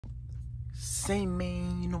saying,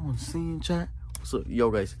 man? You know what I'm saying, chat? So, yo,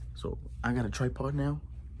 guys. So, I got a tripod now.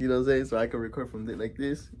 You know what I'm saying? So, I can record from it like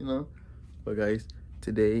this, you know? But, guys,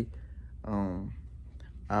 today, I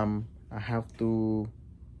have to...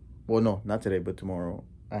 Well, no, not today, but tomorrow.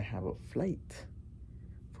 I have a flight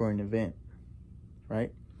for an event,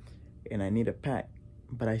 right? And I need to pack.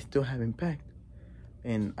 But I still haven't packed.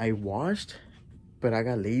 And I washed, but I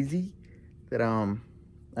got lazy. That,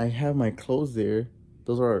 I have my clothes there.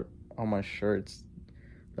 Those are all my shirts.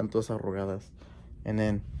 Están todas arrugadas. And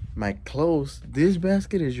then my clothes. This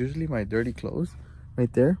basket is usually my dirty clothes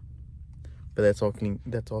right there. But that's all clean.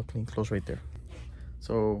 That's all clean clothes right there.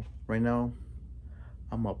 So right now,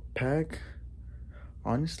 I'm gonna pack.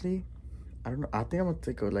 Honestly, I don't know. I think I'm gonna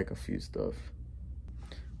take like a few stuff.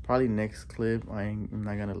 Probably next clip. I'm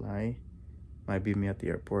not gonna lie. Might be me at the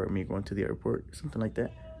airport. Me going to the airport. Something like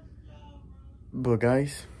that. But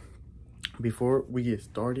guys, before we get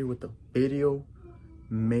started with the video,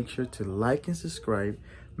 make sure to like and subscribe.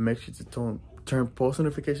 Make sure to turn post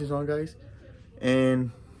notifications on, guys,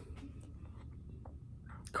 and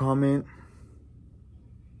comment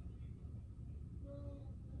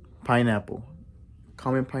pineapple.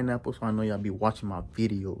 Comment pineapple so I know y'all be watching my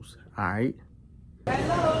videos. All right.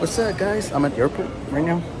 What's up, guys? I'm at the airport right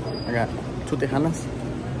now. I got 2 Tejanas.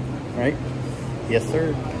 Right? Yes,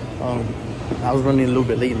 sir. I was running a little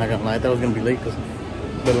bit late, not gonna lie. I thought I was gonna be late because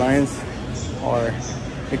the lines are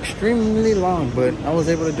extremely long, but I was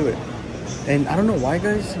able to do it. And I don't know why,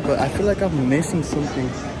 guys, but I feel like I'm missing something,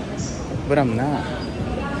 but I'm not.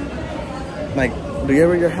 Like, do you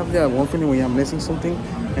ever have that one feeling when you're missing something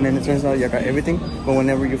and then it turns out you got everything, but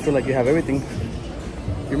whenever you feel like you have everything,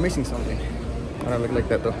 you're missing something? I don't look like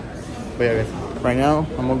that though. But yeah, guys, right now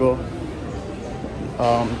I'm gonna go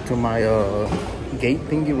to my gate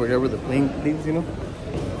thingy, wherever the plane leaves, you know.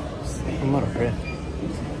 I'm out of breath.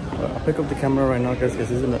 I'll pick up the camera right now, guys,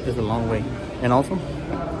 because it's a long way. And also,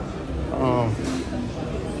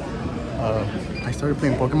 I started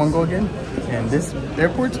playing Pokemon Go again, and this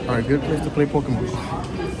airports are a good place to play Pokemon Go.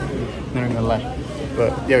 Not gonna lie.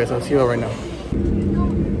 But yeah, guys, I'll see you all right now.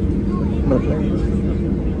 I'm gonna play.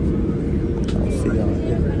 I'll see y'all in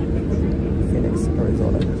Phoenix,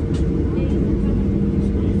 Arizona.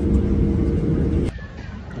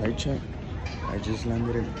 Alright, chat. I just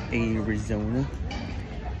landed in Arizona.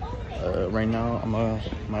 Right now, I'm on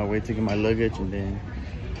my way to get my luggage, and then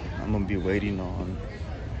I'm gonna be waiting on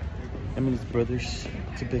Emily's brothers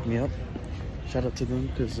to pick me up. Shout out to them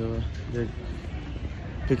because they're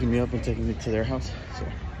picking me up and taking me to their house. So,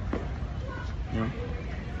 yeah.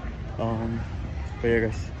 But yeah,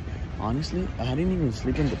 guys. Honestly, I didn't even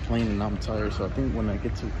sleep in the plane, and I'm tired. So I think when I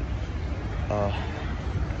get to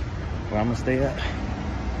where I'm gonna stay at,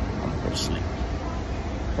 I'm gonna go to sleep.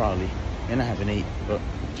 Probably. And I haven't ate, but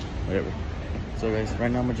whatever. So guys, right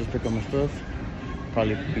now I'm gonna just pick up my stuff.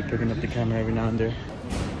 Probably be picking up the camera every now and there.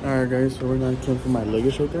 Alright guys, so we're now came for my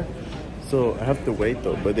luggage right there. So I have to wait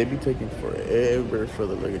though, but they be taking forever for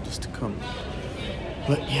the luggage just to come.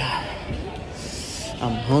 But yeah,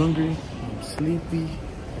 I'm hungry, I'm sleepy.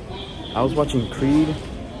 I was watching Creed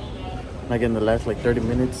like in the last like 30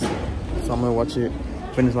 minutes. So I'm gonna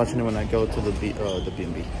finish watching it when I go to the B&B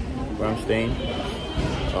where I'm staying.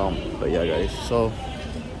 But yeah, guys, so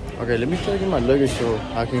okay, let me try to get my luggage so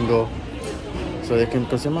I can go, so they can,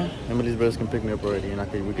 cause Emily's brothers can pick me up already,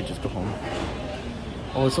 and we could just go home.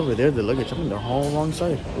 Oh, it's over there, the luggage. I'm in the whole wrong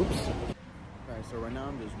side. Oops. Alright, so right now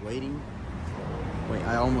I'm just waiting. Wait,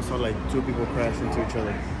 I almost saw like 2 people crash into each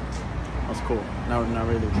other. That's cool. Not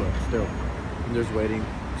really, but still. I'm just waiting,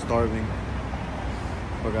 starving.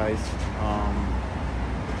 But guys,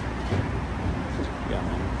 yeah,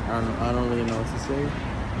 man. I don't really know what to say,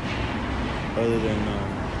 other than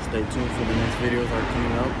stay tuned for the next videos that are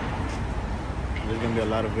coming up. There's gonna be a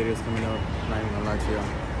lot of videos coming up. Not even gonna lie to you.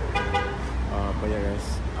 But yeah,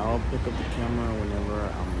 guys, I'll pick up the camera whenever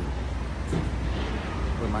I'm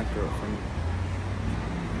with my girlfriend.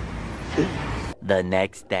 The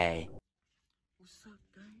next day. What's up,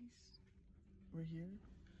 guys? We're here.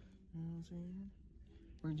 You know what I'm saying?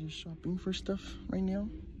 We're just shopping for stuff right now.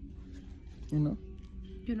 You know?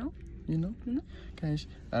 You know? You know? Guys,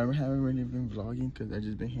 I haven't really been vlogging because I've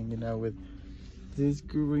just been hanging out with this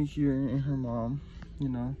girl right here and her mom. You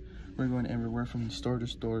know, we're going everywhere from store to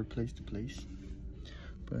store, place to place.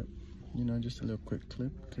 But, you know, just a little quick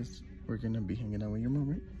clip because we're going to be hanging out with your mom,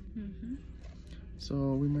 right? Mm-hmm.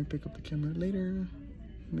 So we might pick up the camera later,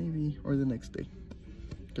 maybe, or the next day.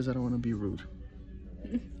 Because I don't want to be rude.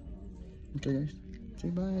 Okay, guys. Say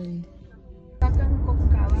bye.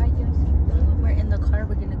 We're in the car.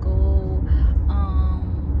 We're gonna go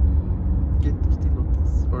Get the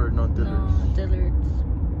stilotes. Or no, Dillard's. No, Dillard's.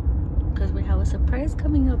 Because we have a surprise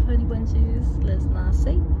coming up, honey bunches. Let's not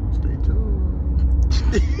say. Stay tuned.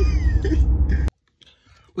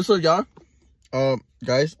 What's up, y'all?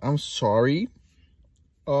 Guys, I'm sorry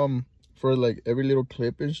for like every little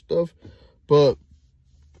clip and stuff, but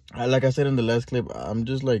like I said in the last clip, I'm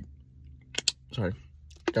just like, sorry,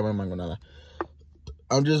 got my mango nada.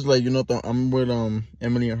 I'm just like, you know, I'm with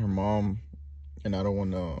Emily and her mom, and I don't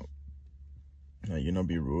want to like, you know,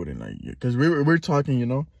 be rude and like, because we're talking, you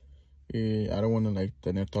know. I don't want to like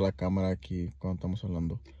tener toda la cámara aquí cuando estamos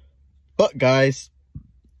hablando. But guys,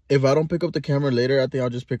 if I don't pick up the camera later, I think I'll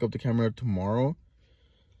just pick up the camera tomorrow.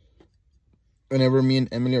 Whenever me and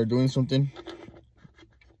Emily are doing something.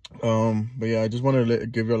 But yeah, I just wanted to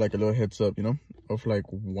give you like a little heads up, you know, of like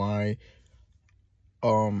why,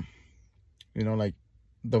 you know, like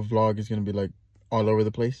the vlog is gonna be like all over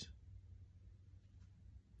the place.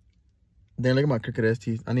 Then look at my crooked ass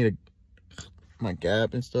teeth. I need my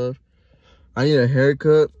gap and stuff. I need a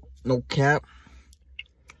haircut, no cap.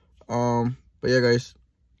 But yeah, guys,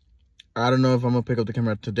 I don't know if I'm gonna pick up the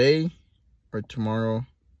camera today or tomorrow,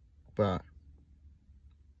 but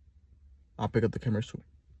I'll pick up the camera soon.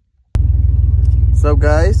 What's up,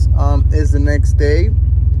 guys? It's the next day.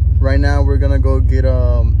 Right now we're gonna go get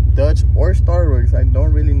Dutch or Starbucks. I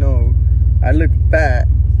don't really know. I look fat.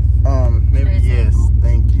 Maybe yes,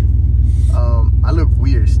 thank you. I look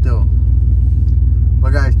weird still.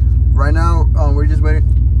 But guys, right now we're just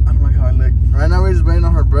waiting. I don't like how I look. Right now we're just waiting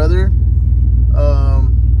on her brother.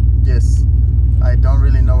 Yes, I don't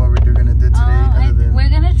really know what we're gonna do today. We're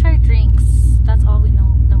gonna try drinks. That's all we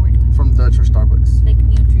know that we're doing. From Dutch or Starbucks. Like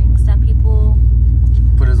new drinks that people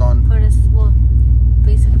put us on. Well,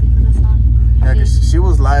 basically put us on. Yeah, because she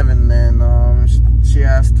was live and then she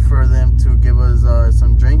asked for them to give us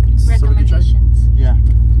some drinks. Recommendations. So yeah.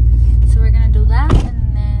 So we're gonna do that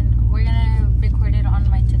and then we're gonna record it on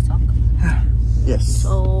my TikTok. Yes.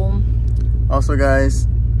 So also, guys,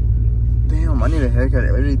 damn, I need a haircut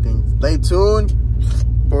and everything. Stay tuned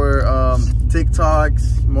for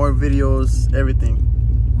TikToks, more videos, everything.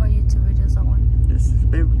 More YouTube videos, I want. Yes,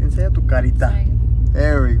 babe, enseña tu carita. Sorry.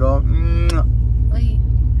 There we go. Wait.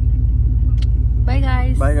 Bye,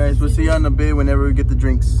 guys. Bye, guys. We'll see you in a bit whenever we get the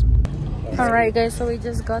drinks. Alright, guys, so we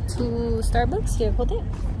just got to Starbucks. Here, hold it,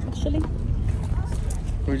 actually.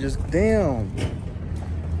 We just, damn.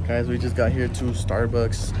 Guys, we just got here to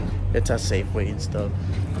Starbucks. It's a Safeway and stuff.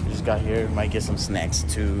 We just got here. Might get some snacks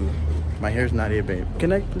too. My hair's not here, babe.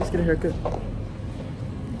 Can I please get a haircut?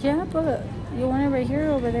 Yeah, but you want it right here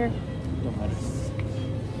or over there? Don't matter.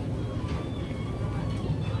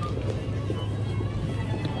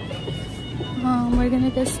 We're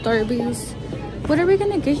gonna get Starbucks. What are we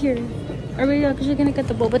gonna get here? Are we actually gonna get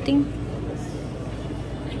the boba thing?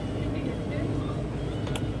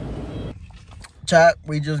 Chat,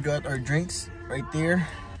 we just got our drinks right there.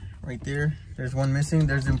 Right there. There's one missing.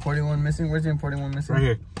 There's the important one missing. Where's the important one missing? Right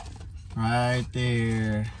here. Right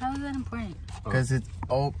there. How is that important? Because it's,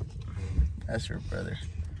 oh, that's your brother.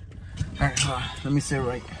 Alright, let me say it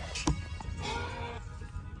right.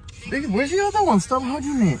 Babe, where's the other one? Stop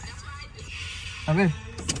hugging me. A ver.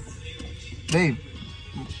 Babe,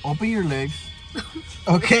 open your legs.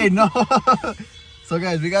 Okay, no. So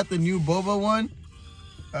guys, we got the new boba one.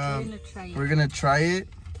 We're gonna try it.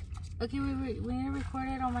 Okay, we need to record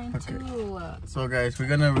it on mine too. So guys, we're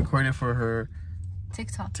gonna record it for her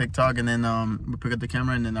TikTok, and then we pick up the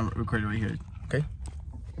camera and then I'll record it right here. Okay.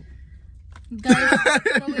 Guys,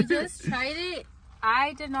 so we just tried it.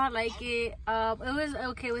 I did not like it. It was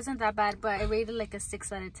okay. It wasn't that bad, but I rated like a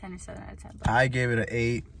 6 out of 10 or 7 out of 10. But I gave it an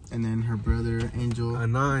 8, and then her brother Angel a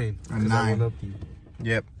 9. A 9.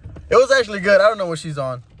 Yep. It was actually good. I don't know what she's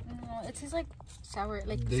on. It tastes like sour,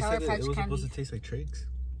 like they sour said patch it was candy. supposed to taste like Trix.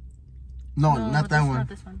 No, not that one. Not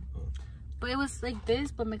this one. But it was like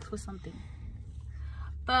this, but mixed with something.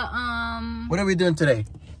 But what are we doing today?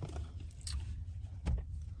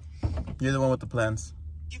 You're the one with the plans.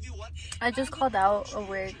 I just called out a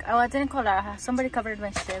work. Oh, I didn't call out. Somebody covered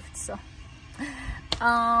my shift, so.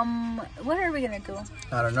 What are we gonna do?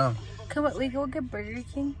 I don't know. Can we go get Burger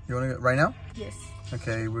King? You wanna go right now? Yes.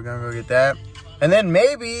 Okay, we're gonna go get that, and then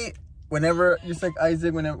maybe whenever just like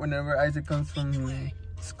Isaac, whenever Isaac comes from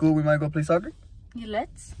school, we might go play soccer. Yeah,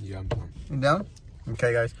 let's. Yeah, I'm down. You down?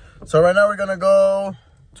 Okay, guys. So right now we're gonna go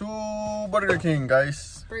to Burger King,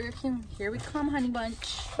 guys. Burger King, here we come, honey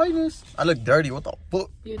bunch. Hi, miss. I look dirty. What the fuck?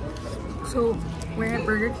 So we're at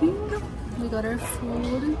Burger King. We got our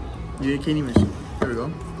food. You can't even. Here we go.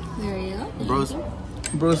 There you go.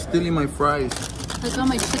 Bro's stealing my fries. I got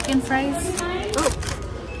my chicken fries. Oh.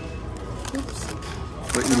 Oops.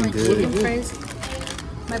 We're My eating chicken good. fries.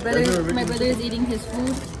 My brother is eating his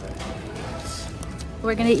food.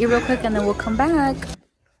 We're gonna eat real quick and then we'll come back.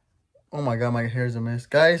 Oh my god, my hair is a mess.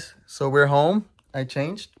 Guys, so we're home. I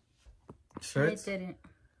changed shirts. I didn't.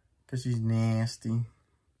 Because she's nasty.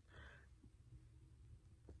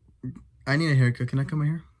 I need a haircut. Can I cut my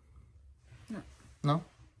hair? No. No?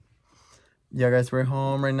 Yeah, guys, we're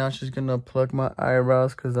home right now. She's gonna pluck my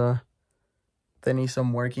eyebrows because they need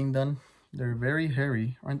some working done. They're very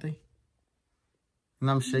hairy, aren't they? And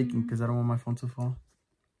I'm shaking because I don't want my phone to fall.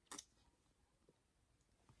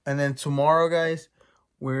 And then tomorrow, guys,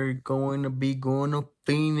 we're going to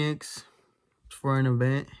Phoenix for an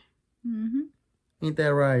event. Ain't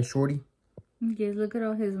that right, shorty? Yes, look at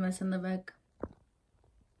all his mess in the back.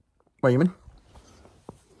 Wait a minute.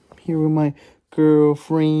 Here with my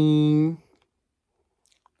girlfriend.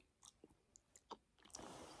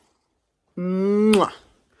 Mwah.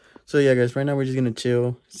 So yeah, guys, right now we're just gonna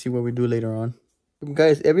chill, see what we do later on.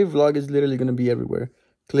 Guys, every vlog is literally gonna be everywhere.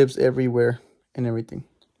 Clips everywhere and everything.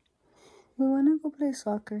 We wanna go play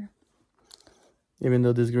soccer. Even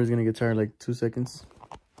though this girl's gonna get tired like 2 seconds.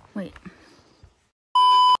 Wait.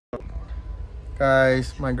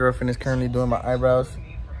 Guys, my girlfriend is currently doing my eyebrows.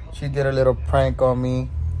 She did a little prank on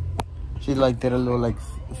me. She like did a little like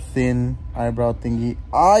thin eyebrow thingy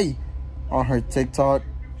on her TikTok.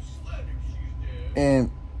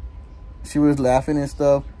 And she was laughing and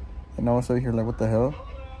stuff. And I was over here like, what the hell?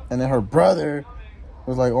 And then her brother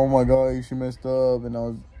was like, oh my god, she messed up. And I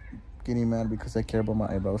was getting mad because I care about my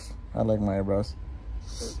eyebrows. I like my eyebrows.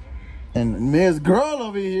 And Miss Girl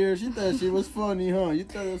over here, she thought she was funny, huh? You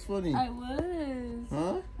thought it was funny? I was.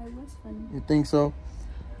 Huh? I was funny. You think so?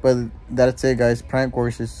 But that's it, guys. Prank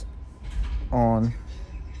Wars is on.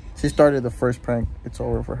 She started the first prank. It's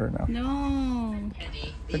over for her now. No.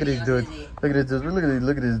 Look at this dude. Look at this dude.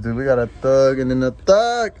 Look at this dude. We got a thug and then a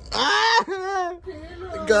thug. Ah!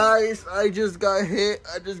 Guys, I just got hit.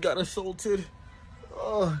 I just got assaulted.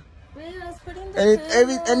 Oh. Wait, I was putting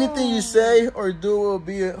the Anything you say or do will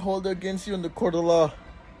be held against you in the court of law.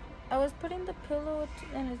 I was putting the pillow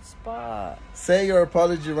in its spot. Say your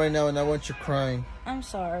apology right now and I want you crying. I'm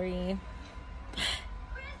sorry.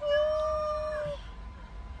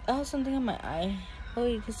 I have something in my eye. Oh,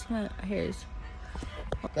 you can see my hairs.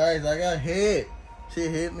 Guys, I got hit. She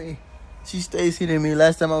hit me. She stays hitting me.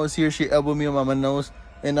 Last time I was here, she elbowed me on my nose.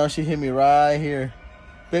 And now she hit me right here.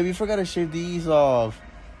 Baby, you forgot to shave these off.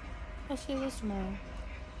 I'll see this tomorrow.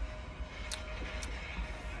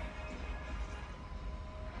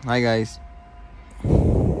 Hi, guys.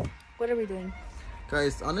 What are we doing?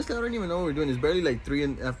 Guys, honestly, I don't even know what we're doing. It's barely like 3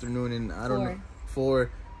 in the afternoon and I don't know. 4.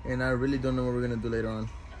 And I really don't know what we're going to do later on.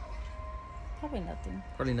 Probably nothing.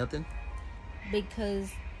 Probably nothing?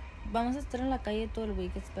 Because vamos a estar en la calle todo el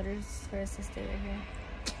week. It's better for us to stay right here.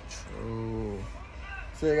 True.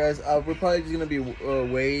 So, yeah, guys, we're probably just going to be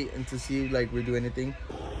wait and to see if like we do anything.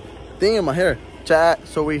 Thing in my hair. Chat.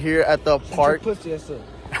 So, we're here at the park. Isaac.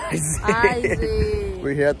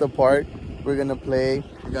 We're here at the park. We're going to play.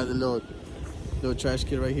 We got the little trash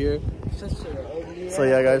kid right here. So,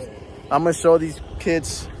 yeah, guys. I'm going to show these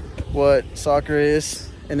kids what soccer is.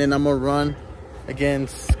 And then I'm going to run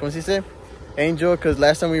against, ¿cómo se dice? Angel, because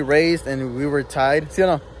last time we raced and we were tied. ¿Sí o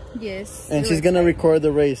no? Yes. And she's going to record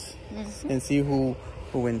the race and see who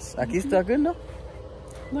wins. Aquí está good, no?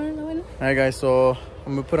 Bueno. Alright, guys, so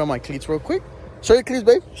I'm going to put on my cleats real quick. Show your cleats,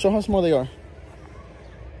 babe. Show how small they are.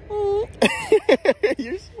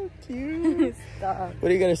 You're so cute. Stop. What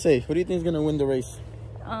do you got to say? Who do you think is going to win the race?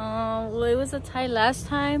 Well, it was a tie last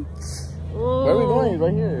time. Ooh. Where are we going?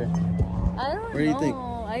 Right here. I don't know. Where do you think?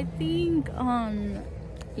 I think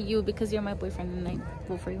you, because you're my boyfriend and I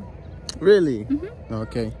vote for you. Really?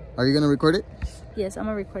 Okay. Are you going to record it? Yes, I'm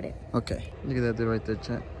going to record it. Okay. Look at that dude right there,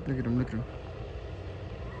 chat. Look at him, look at him.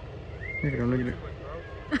 Look at him, look at him.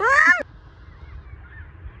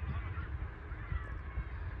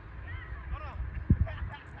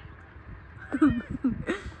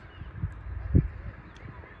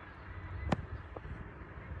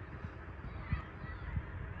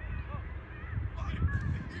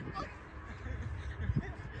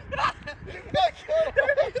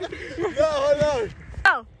 No, hold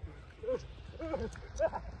on.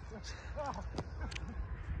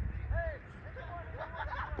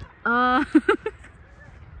 Oh.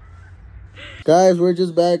 Guys, we're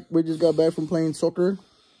just back. We just got back from playing soccer.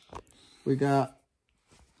 We got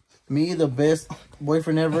me, the best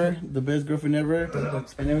boyfriend ever, the best girlfriend ever,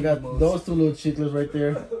 and then we got those two little chicklets right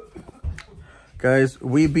there. Guys,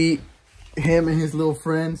 we beat him and his little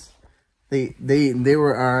friends. They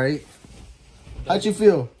were alright. How'd you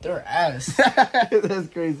feel? They're ass. That's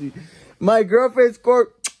crazy. My girlfriend scored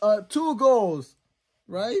 2 goals.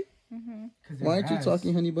 Right? Why aren't you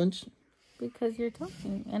talking, Honey Bunch? Because you're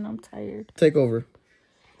talking and I'm tired. Take over.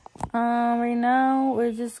 Right now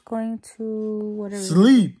we're just going to whatever.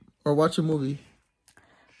 Sleep or watch a movie.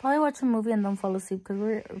 Probably watch a movie and then fall asleep because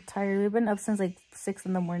we're tired. We've been up since like 6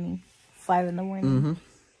 in the morning, 5 in the morning.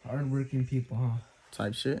 Hardworking people, huh?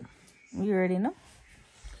 Type shit. You already know.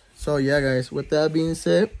 So yeah, guys. With that being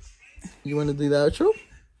said, you want to do the outro?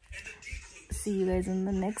 See you guys in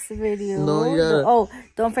the next video. No, you gotta... Oh,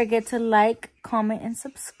 don't forget to like, comment, and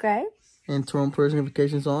subscribe. And turn post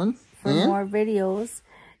notifications on. For more videos.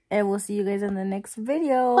 And we'll see you guys in the next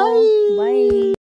video. Bye. Bye.